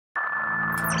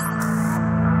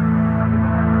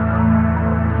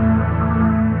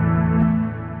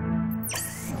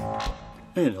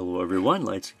And hello everyone,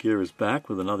 Lights and Gear is back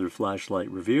with another flashlight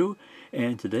review,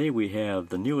 and today we have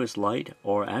the newest light,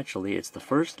 or actually it's the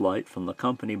first light from the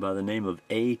company by the name of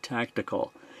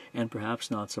Atactical, and perhaps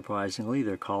not surprisingly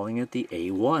they're calling it the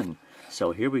A1.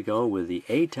 So here we go with the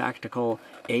Atactical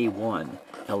A1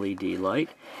 LED light,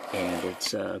 and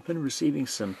it's been receiving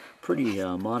some pretty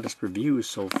modest reviews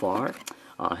so far,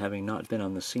 having not been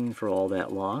on the scene for all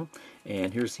that long.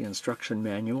 And here's the instruction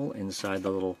manual inside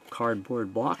the little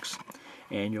cardboard box.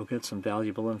 And you'll get some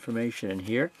valuable information in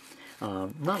here.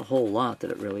 Not a whole lot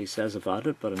that it really says about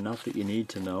it, but enough that you need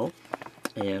to know.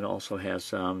 And also has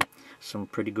some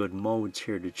pretty good modes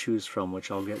here to choose from,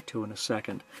 which I'll get to in a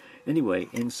second. Anyway,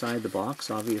 inside the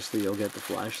box, obviously you'll get the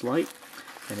flashlight,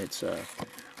 and it's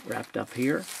wrapped up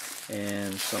here,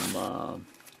 and some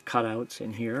cutouts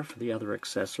in here for the other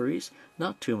accessories.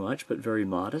 Not too much, but very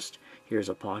modest. Here's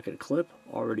a pocket clip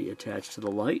already attached to the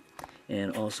light.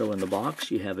 And also in the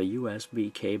box you have a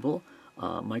USB cable,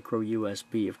 micro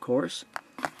USB of course,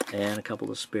 and a couple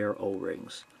of spare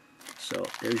O-rings. So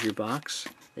there's your box,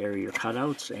 there are your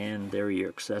cutouts, and there are your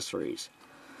accessories.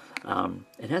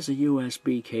 It has a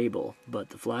USB cable, but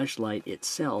the flashlight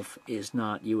itself is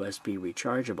not USB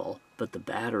rechargeable, but the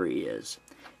battery is.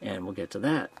 And we'll get to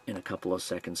that in a couple of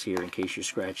seconds here in case you're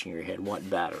scratching your head. What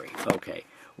battery? Okay,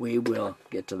 we will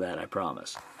get to that, I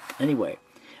promise. Anyway,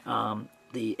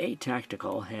 the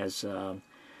Atactical has,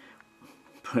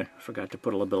 forgot to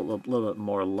put a little bit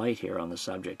more light here on the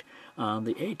subject.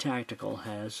 The Atactical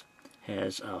has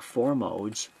 4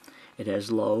 modes. It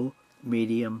has low,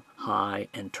 medium, high,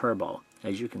 and turbo,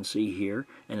 as you can see here,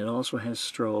 and it also has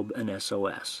strobe and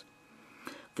SOS.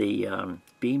 The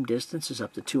beam distance is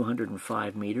up to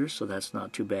 205 meters, so that's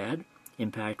not too bad.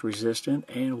 Impact resistant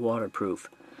and waterproof.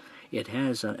 It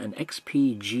has an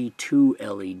XP-G2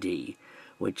 LED,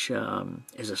 which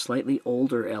is a slightly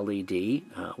older LED,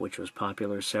 which was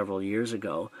popular several years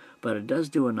ago, but it does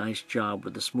do a nice job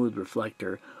with the smooth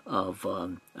reflector of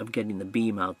getting the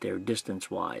beam out there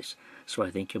distance-wise, so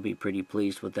I think you'll be pretty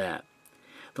pleased with that.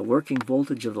 The working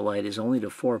voltage of the light is only to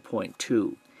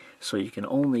 4.2, so you can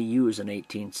only use an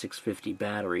 18650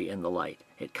 battery in the light.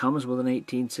 It comes with an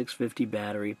 18650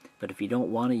 battery, but if you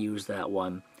don't want to use that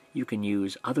one, you can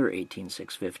use other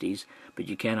 18650s, but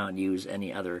you cannot use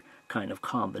any other kind of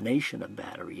combination of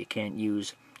battery. You can't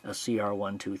use a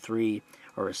CR123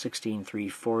 or a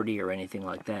 16340 or anything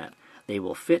like that. They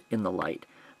will fit in the light,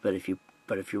 but if you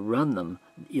run them,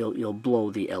 you'll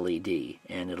blow the LED,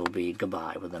 and it'll be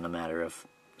goodbye within a matter of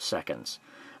seconds,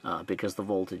 because the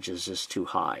voltage is just too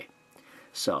high.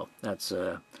 So that's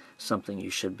something you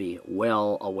should be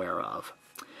well aware of.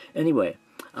 Anyway,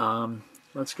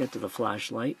 let's get to the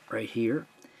flashlight right here.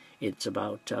 It's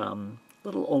about a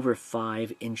little over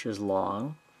 5 inches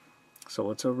long,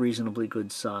 so it's a reasonably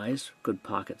good size, good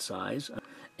pocket size.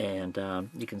 And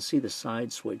you can see the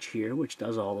side switch here, which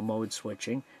does all the mode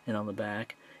switching, and on the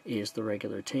back is the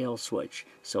regular tail switch.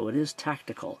 So it is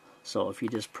tactical, so if you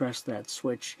just press that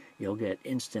switch, you'll get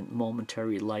instant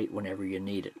momentary light whenever you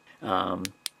need it.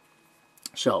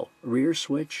 So rear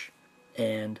switch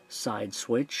and side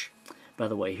switch. By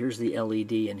the way, here's the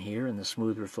LED in here and the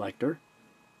smooth reflector.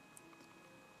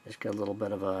 Just get a little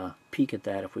bit of a peek at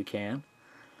that if we can.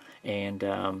 And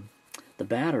the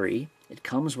battery, it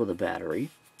comes with a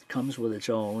battery. It comes with its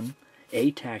own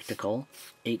Atactical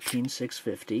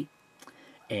 18650.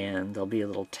 And there'll be a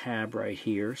little tab right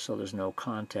here, so there's no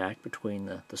contact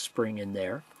between the spring in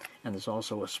there. And there's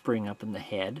also a spring up in the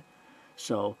head.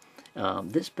 So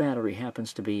this battery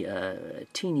happens to be a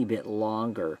teeny bit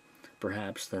longer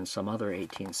perhaps than some other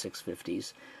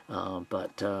 18650s,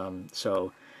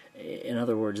 so in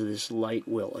other words, this light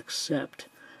will accept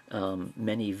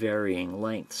many varying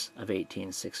lengths of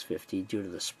 18650 due to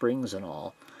the springs and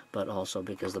all, but also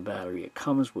because the battery it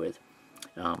comes with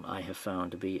I have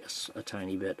found to be a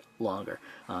tiny bit longer.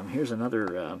 Here's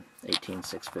another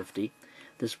 18650.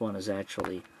 This one is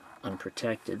actually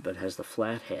unprotected but has the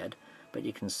flat head, but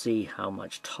you can see how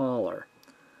much taller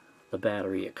the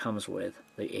battery it comes with,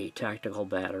 the Atactical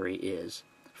battery, is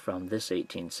from this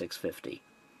 18650.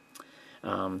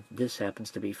 This happens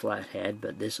to be flathead,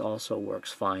 but this also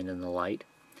works fine in the light.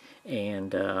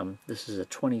 And this is a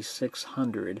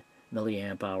 2600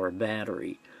 milliamp hour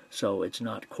battery, so it's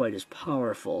not quite as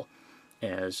powerful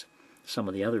as some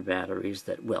of the other batteries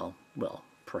that, well,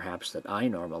 perhaps that I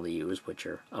normally use, which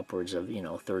are upwards of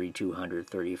 3200,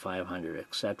 3500,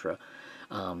 etc.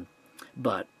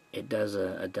 But it does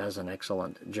an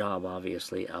excellent job,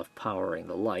 obviously, of powering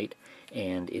the light,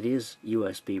 and it is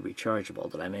USB rechargeable.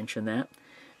 Did I mention that?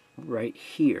 Right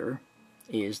here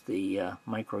is the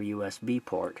micro USB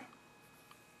port.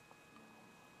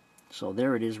 So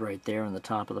there it is right there on the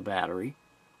top of the battery.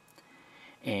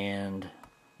 And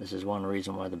this is one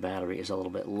reason why the battery is a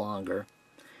little bit longer.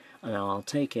 Now I'll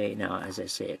take now as I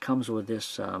say, it comes with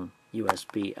this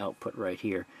USB output right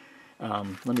here.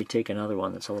 Let me take another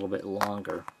one that's a little bit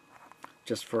longer,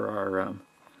 just for our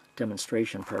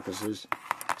demonstration purposes.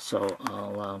 So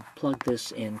I'll plug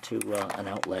this into an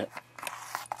outlet.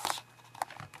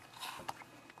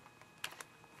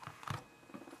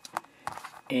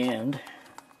 And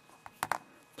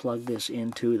plug this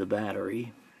into the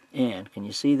battery. And can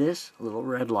you see this? A little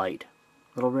red light.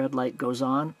 Little red light goes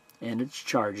on and it's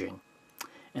charging.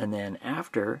 And then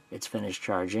after it's finished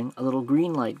charging, a little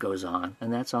green light goes on,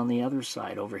 and that's on the other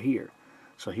side over here.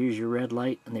 So here's your red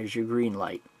light and there's your green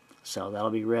light. So that'll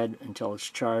be red until it's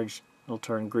charged. It'll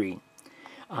turn green.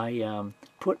 I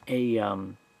put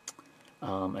a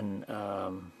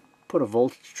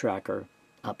voltage tracker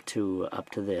up to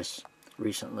this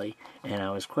recently, and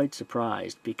I was quite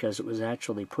surprised because it was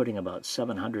actually putting about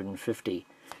 750.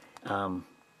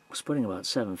 Was putting about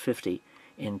 750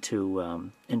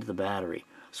 into the battery.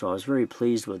 So I was very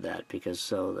pleased with that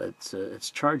because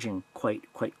it's charging quite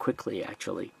quickly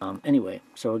actually. Anyway,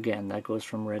 so again, that goes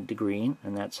from red to green,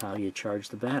 and that's how you charge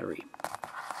the battery.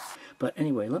 But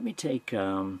anyway, let me take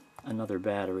another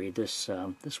battery. This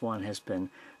one has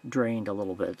been drained a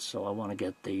little bit, so I want to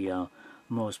get the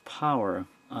most power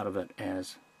out of it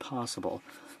as possible.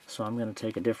 So I'm going to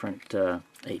take a different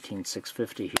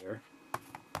 18650 here.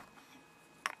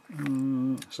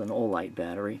 It's an Olight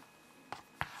battery.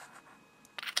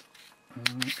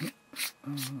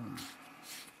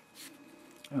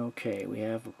 Okay, we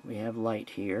have light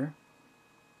here,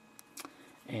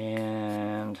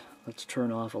 and let's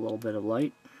turn off a little bit of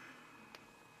light,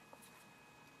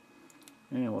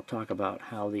 and we'll talk about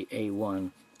how the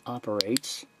A1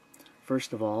 operates.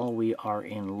 First of all, we are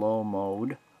in low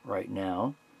mode right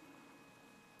now,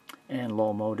 and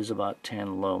low mode is about 10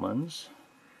 lumens.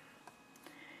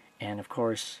 And of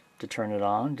course, to turn it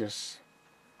on, just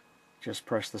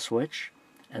press the switch,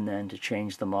 and then to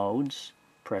change the modes,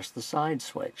 press the side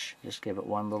switch. Just give it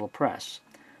one little press.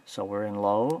 So we're in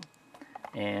low,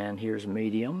 and here's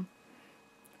medium.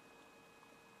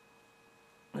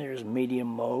 There's medium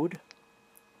mode.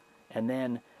 And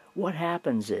then what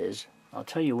happens is, I'll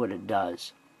tell you what it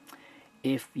does.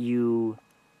 If you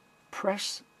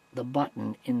press the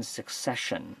button in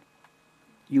succession,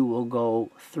 you will go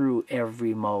through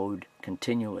every mode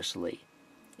continuously.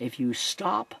 If you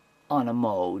stop on a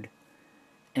mode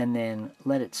and then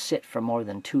let it sit for more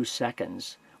than 2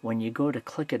 seconds, when you go to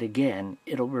click it again,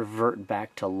 it'll revert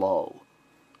back to low.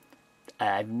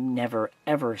 I've never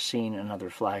ever seen another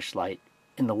flashlight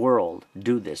in the world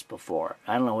do this before.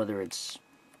 I don't know whether it's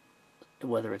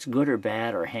good or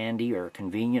bad or handy or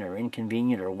convenient or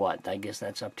inconvenient or what. I guess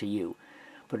that's up to you.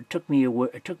 But it took me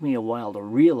a while to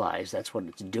realize that's what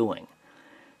it's doing.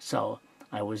 So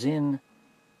I was in.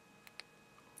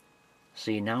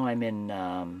 See, now I'm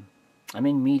in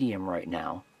medium right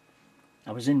now.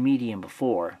 I was in medium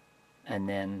before, and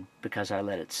then because I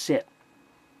let it sit,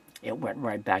 it went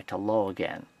right back to low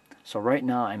again. So right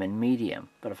now I'm in medium,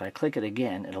 but if I click it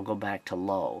again, it'll go back to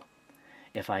low.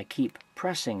 If I keep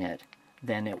pressing it,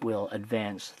 then it will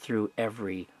advance through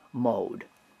every mode.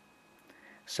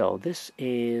 So this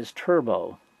is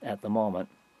turbo at the moment.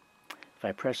 If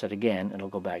I press it again, it'll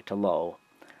go back to low.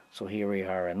 So here we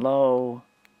are in low,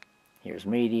 here's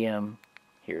medium,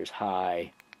 here's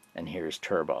high, and here's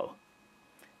turbo.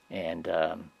 And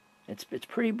it's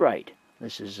pretty bright.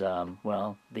 This is,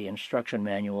 well, the instruction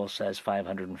manual says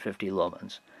 550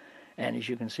 lumens. And as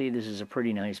you can see, this is a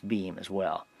pretty nice beam as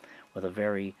well, with a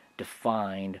very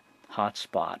defined hot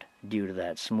spot due to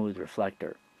that smooth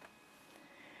reflector.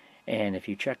 And if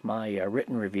you check my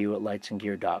written review at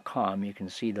lightsandgear.com, you can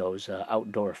see those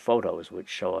outdoor photos which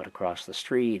show it across the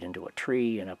street, into a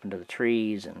tree, and up into the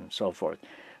trees, and so forth.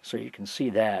 So you can see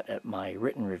that at my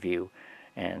written review,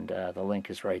 and the link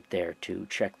is right there to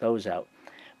check those out.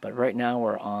 But right now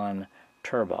we're on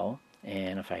turbo,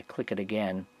 and if I click it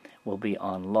again, we'll be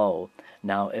on low.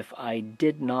 Now if I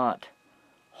did not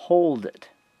hold it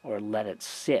or let it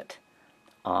sit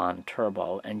on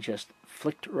turbo and just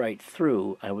flicked right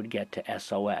through, I would get to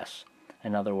SOS.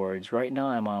 In other words, right now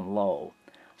I'm on low.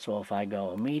 So if I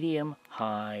go medium,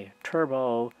 high,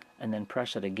 turbo, and then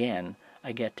press it again,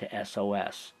 I get to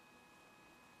SOS.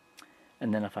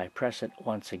 And then if I press it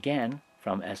once again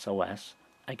from SOS,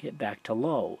 I get back to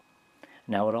low.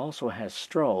 Now it also has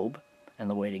strobe, and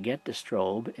the way to get to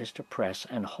strobe is to press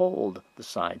and hold the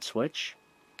side switch.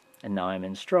 And now I'm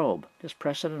in strobe. Just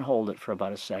press it and hold it for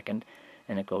about a second,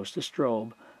 and it goes to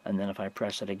strobe, and then if I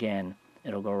press it again,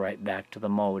 it'll go right back to the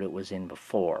mode it was in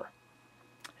before.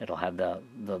 it'll have the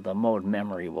mode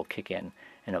memory will kick in,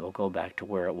 and it will go back to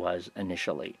where it was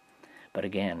initially. But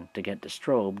again, to get to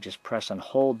strobe, just press and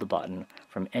hold the button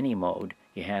from any mode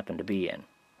you happen to be in.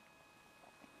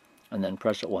 And then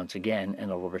press it once again, and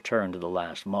it will return to the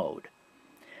last mode.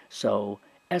 So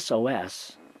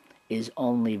SOS is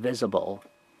only visible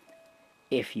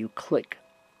if you click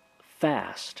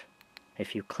fast.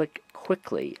 If you click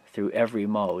quickly through every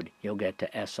mode, you'll get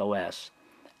to SOS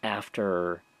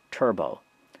after turbo.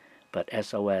 But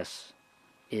SOS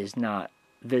is not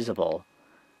visible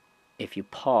if you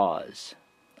pause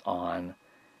on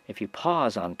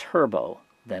turbo,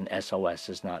 then SOS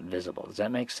is not visible. Does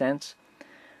that make sense?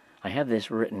 I have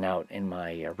this written out in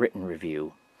my written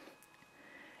review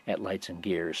at Lights and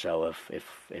Gear, so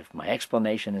if my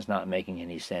explanation is not making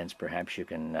any sense, perhaps you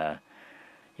can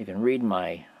read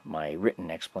my written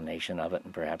explanation of it,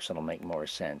 and perhaps it'll make more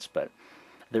sense. But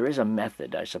there is a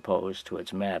method, I suppose, to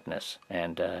its madness,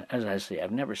 and as I say,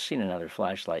 I've never seen another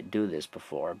flashlight do this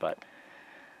before, but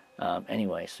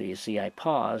anyway, so you see I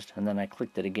paused, and then I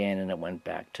clicked it again, and it went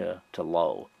back to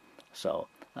low. So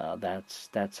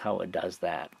that's how it does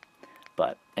that.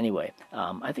 But anyway,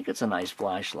 I think it's a nice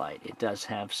flashlight. It does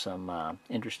have some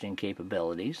interesting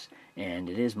capabilities, and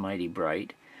it is mighty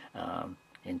bright.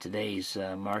 In today's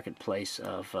marketplace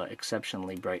of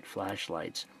exceptionally bright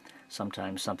flashlights,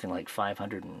 sometimes something like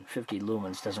 550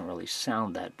 lumens doesn't really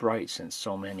sound that bright, since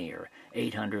so many are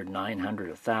 800, 900,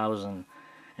 1,000,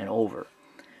 and over.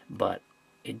 But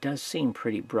it does seem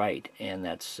pretty bright, and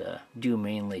that's due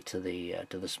mainly to the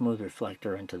smooth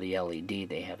reflector and to the LED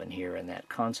they have in here, and that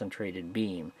concentrated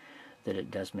beam, that it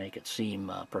does make it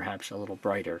seem perhaps a little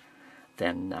brighter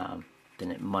than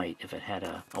it might if it had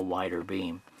a wider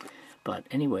beam. But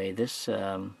anyway, this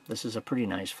is a pretty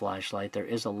nice flashlight. There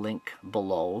is a link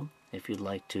below if you'd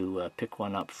like to pick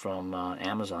one up from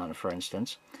Amazon, for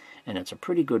instance, and it's a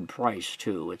pretty good price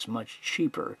too. It's much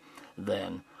cheaper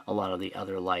than a lot of the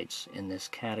other lights in this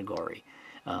category.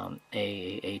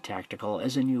 Atactical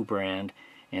is a new brand,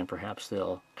 and perhaps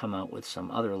they'll come out with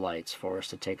some other lights for us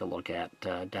to take a look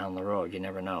at down the road. You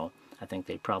never know. I think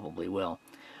they probably will.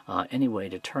 Anyway,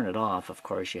 to turn it off, of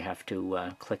course, you have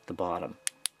to click the bottom.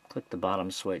 Click the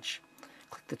bottom switch,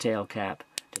 click the tail cap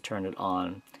to turn it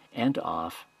on and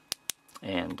off,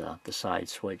 and the side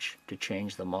switch to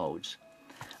change the modes.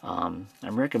 I'm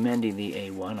recommending the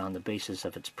A1 on the basis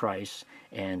of its price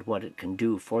and what it can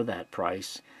do for that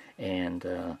price, and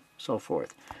so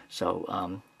forth.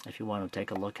 So if you want to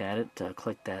take a look at it,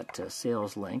 click that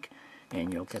sales link,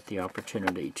 and you'll get the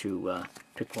opportunity to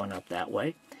pick one up that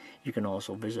way. You can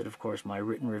also visit, of course, my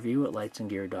written review at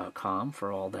lightsandgear.com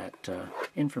for all that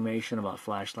information about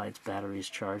flashlights, batteries,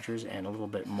 chargers, and a little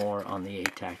bit more on the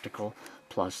Atactical,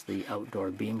 plus the outdoor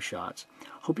beam shots.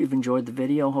 Hope you've enjoyed the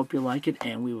video, hope you like it,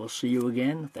 and we will see you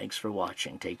again. Thanks for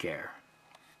watching. Take care.